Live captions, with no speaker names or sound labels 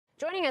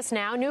Joining us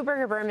now,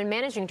 Neuberger Berman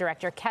Managing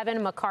Director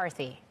Kevin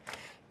McCarthy.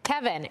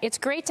 Kevin, it's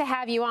great to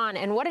have you on,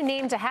 and what a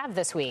name to have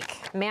this week,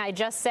 may I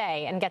just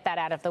say, and get that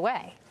out of the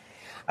way.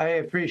 I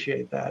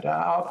appreciate that.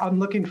 I'm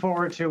looking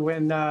forward to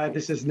when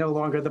this is no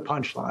longer the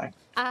punchline.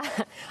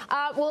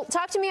 Well,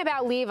 talk to me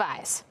about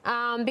Levi's,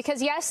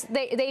 because yes,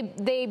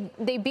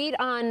 they beat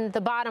on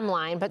the bottom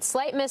line, but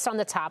slight miss on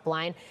the top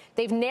line.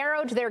 They've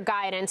narrowed their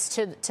guidance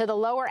to the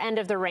lower end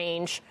of the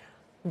range,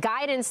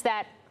 guidance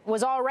that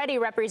was already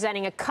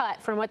representing a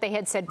cut from what they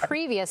had said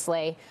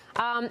previously.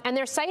 And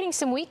they're citing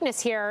some weakness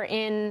here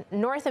in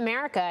North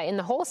America in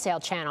the wholesale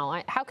channel.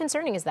 How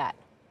concerning is that?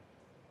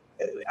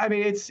 I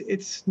mean,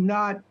 it's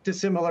not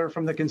dissimilar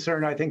from the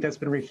concern I think that's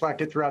been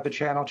reflected throughout the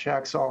channel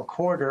checks all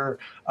quarter,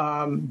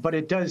 but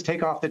it does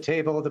take off the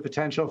table the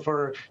potential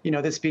for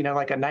this being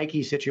like a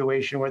Nike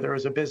situation where there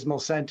was abysmal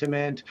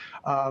sentiment,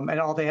 and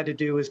all they had to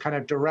do was kind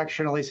of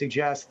directionally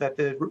suggest that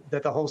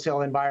the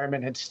wholesale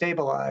environment had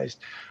stabilized.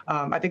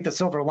 I think the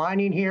silver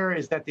lining here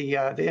is that the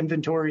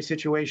inventory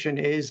situation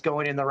is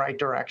going in the right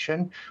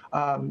direction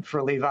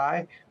for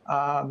Levi.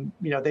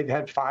 They've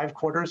had five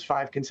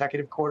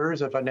consecutive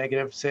quarters of a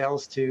negative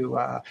sales to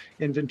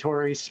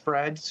inventory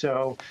spread.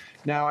 So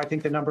now I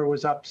think the number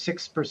was up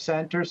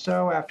 6% or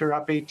so after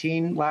up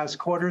 18 last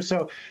quarter.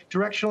 So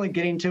directionally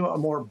getting to a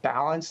more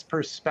balanced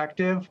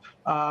perspective.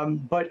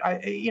 But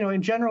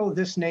in general,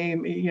 this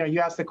name, you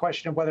asked the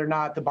question of whether or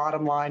not the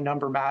bottom line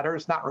number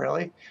matters. Not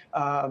really.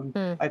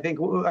 I think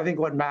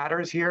what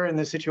matters here in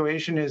this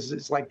situation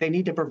is like they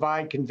need to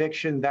provide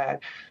conviction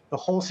that the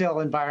wholesale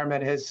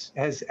environment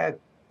has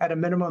at a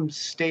minimum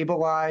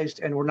stabilized,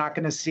 and we're not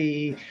going to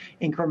see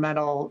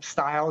incremental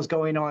styles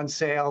going on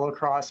sale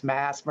across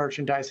mass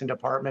merchandise and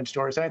department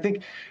stores. And I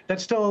think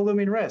that's still a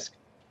looming risk.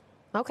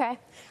 Okay.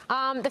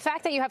 The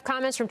fact that you have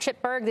comments from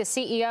Chip Bergh, the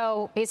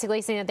CEO,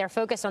 basically saying that they're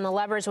focused on the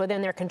levers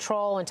within their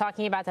control and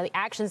talking about the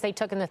actions they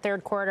took in the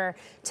third quarter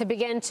to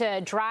begin to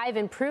drive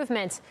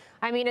improvements.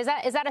 I mean, is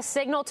that a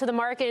signal to the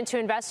market and to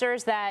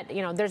investors that,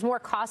 there's more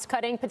cost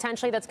cutting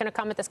potentially that's going to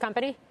come at this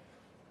company?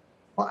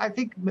 Well, I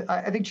think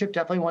Chip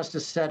definitely wants to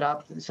set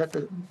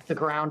the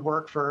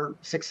groundwork for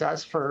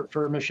success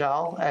for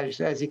Michelle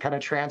as he kind of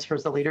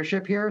transfers the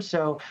leadership here.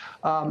 So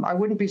I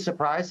wouldn't be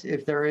surprised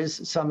if there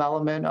is some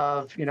element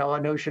of a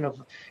notion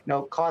of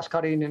cost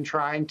cutting and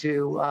trying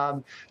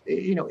to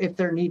if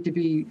there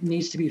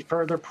needs to be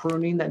further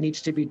pruning that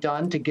needs to be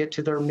done to get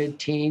to their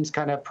mid-teens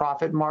kind of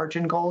profit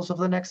margin goals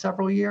over the next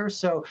several years.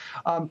 So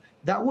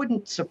that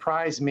wouldn't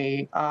surprise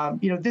me.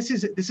 This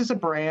is a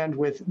brand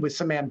with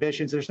some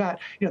ambitions.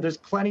 There's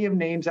plenty of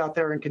names out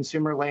there in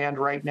consumer land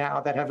right now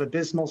that have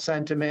abysmal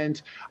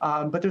sentiment,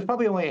 but there's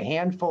probably only a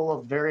handful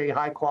of very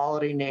high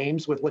quality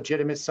names with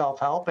legitimate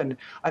self-help. And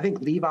I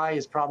think Levi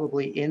is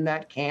probably in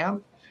that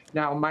camp.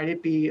 Now, might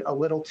it be a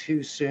little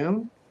too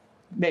soon?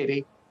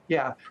 Maybe.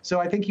 Yeah. So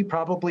I think you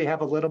probably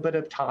have a little bit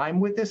of time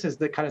with this as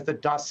the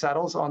dust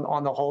settles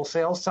on the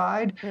wholesale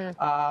side.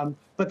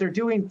 But they're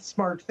doing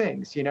smart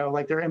things,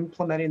 like they're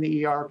implementing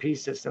the ERP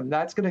system.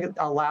 That's going to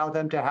allow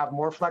them to have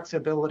more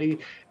flexibility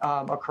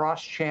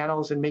across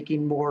channels and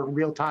making more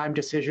real-time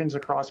decisions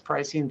across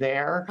pricing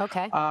there.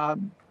 Okay. I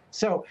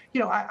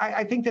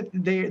think that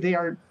they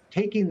are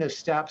taking the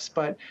steps,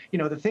 but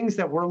the things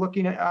that we're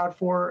looking out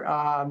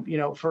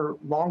for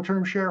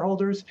long-term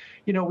shareholders,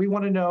 we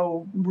want to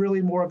know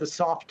really more of the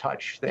soft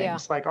touch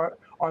things, like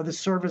are the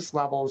service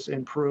levels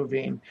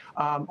improving?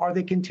 Are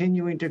they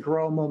continuing to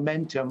grow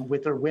momentum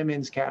with their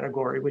women's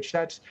category, which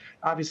that's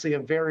obviously a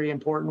very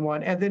important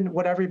one. And then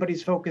what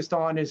everybody's focused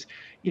on is,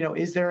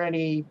 is there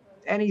any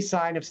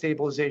sign of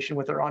stabilization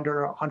with their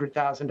under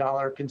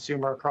 $100,000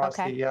 consumer across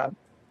the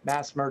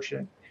mass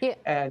merchant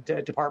and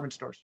department stores?